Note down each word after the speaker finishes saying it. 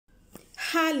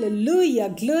Hallelujah.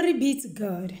 Glory be to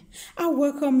God. I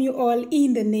welcome you all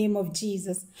in the name of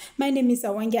Jesus. My name is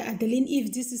Awanga Adeline.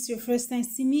 If this is your first time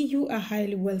seeing me, you are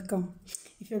highly welcome.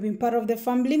 If you've been part of the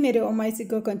family, may the Almighty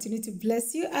God continue to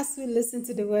bless you as we listen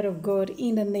to the word of God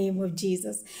in the name of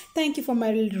Jesus. Thank you for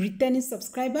my returning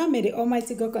subscriber. May the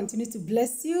Almighty God continue to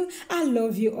bless you. I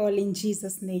love you all in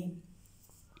Jesus' name.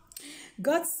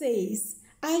 God says,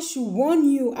 I should warn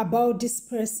you about this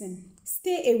person.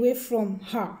 Stay away from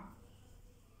her.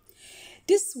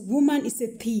 This woman is a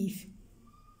thief.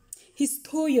 He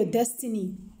stole your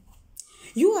destiny.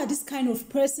 You are this kind of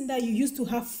person that you used to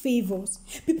have favors.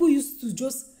 People used to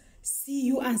just see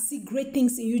you and see great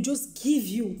things in you, just give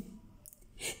you.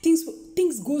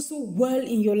 Things go so well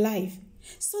in your life.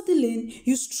 Suddenly,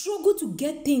 you struggle to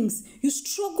get things. You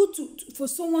struggle for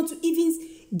someone to even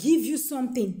give you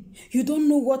something. You don't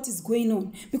know what is going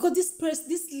on. Because this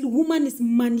woman is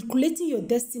manipulating your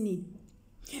destiny.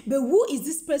 But who is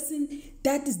this person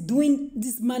that is doing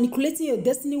this, manipulating your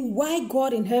destiny? Why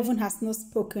God in heaven has not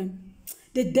spoken?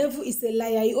 The devil is a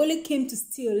liar. He only came to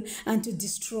steal and to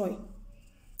destroy.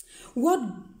 What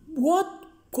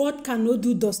God cannot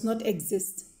do does not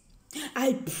exist.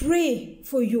 I pray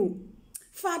for you,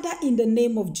 Father, in the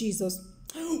name of Jesus.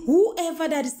 Whoever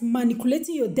that is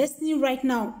manipulating your destiny right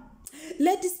now,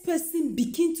 let this person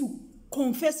begin to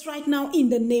confess right now in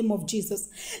the name of Jesus.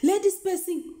 Let this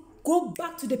person go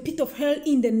back to the pit of hell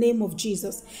in the name of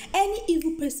Jesus. Any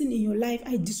evil person in your life,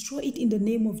 I destroy it in the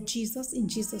name of Jesus, in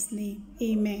Jesus' name.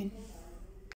 Amen.